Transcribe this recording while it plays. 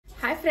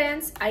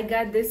friends, I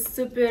got this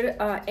super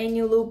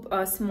anyloop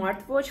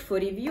smartwatch for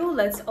review.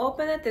 Let's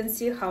open it and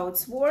see how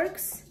it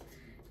works.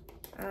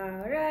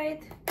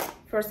 Alright,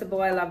 first of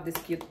all, I love this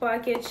cute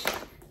package.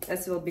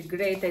 This will be a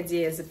great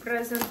idea as a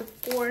present,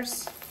 of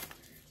course.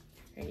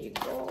 There you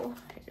go,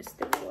 here's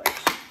the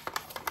watch.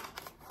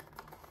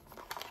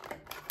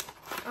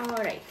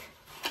 Alright,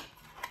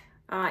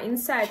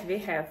 inside we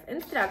have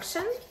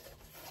instruction.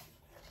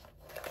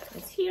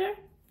 It's here.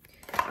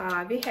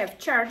 We have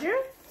charger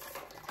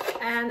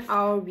and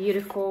our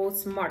beautiful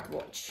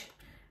smartwatch.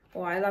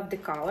 Oh, I love the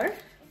color.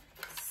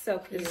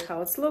 So this is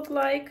how it's look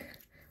like.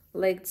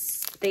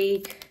 Let's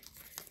take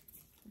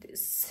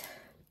this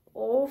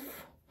off.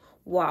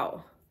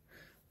 Wow,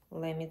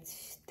 let me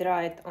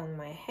try it on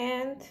my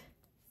hand.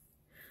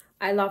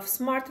 I love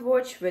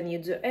smartwatch. When you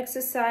do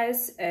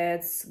exercise,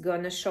 it's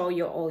gonna show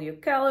you all your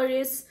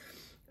calories,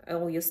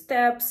 all your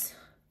steps.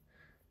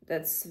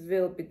 That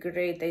will be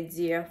great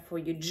idea for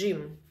your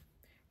gym.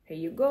 Here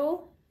you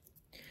go.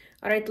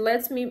 All right,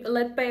 let's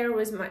pair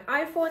with my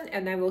iPhone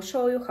and I will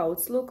show you how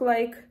it's look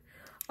like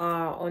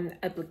on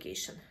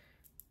application.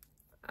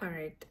 All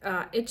right,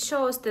 it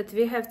shows that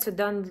we have to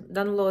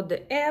download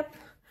the app.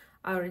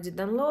 I already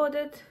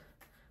downloaded.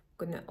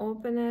 Gonna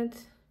open it.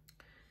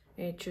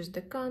 I choose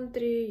the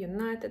country,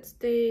 United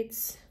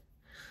States.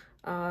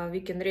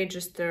 We can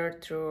register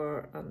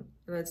through,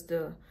 let's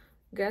do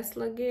guest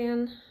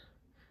login.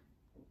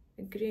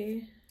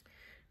 Agree.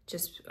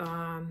 Just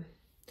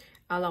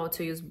allow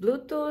to use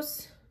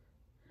Bluetooth.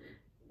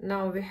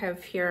 Now we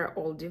have here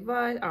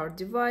our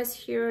device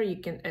here. You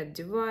can add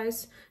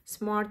device,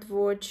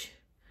 smartwatch,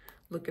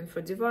 looking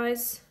for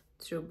device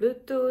through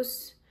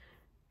Bluetooth.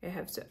 You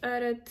have to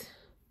add it.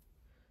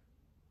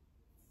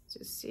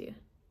 Just see.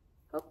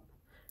 Oh,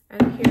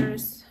 and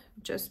here's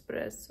just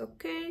press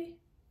OK.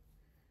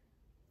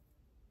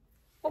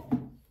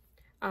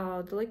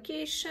 Oh, the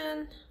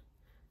location.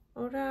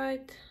 All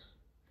right.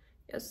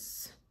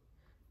 Yes.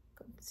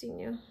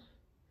 Continue.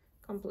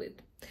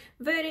 Complete.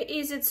 Very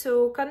easy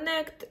to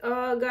connect,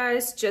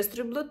 guys, just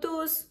through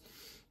Bluetooth.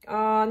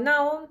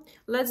 Now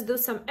let's do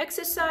some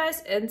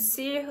exercise and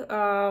see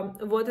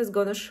what is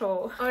gonna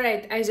show. All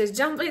right, I just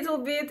jumped a little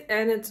bit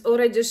and it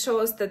already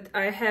shows that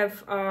I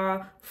have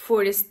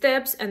 40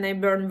 steps and I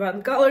burn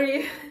 1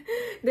 calorie.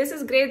 This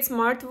is great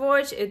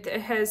smartwatch. It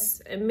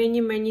has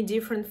many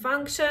different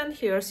functions.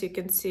 Here so you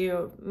can see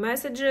your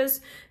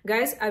messages.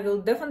 Guys, I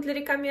will definitely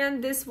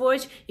recommend this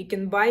watch. You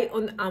can buy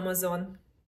on Amazon.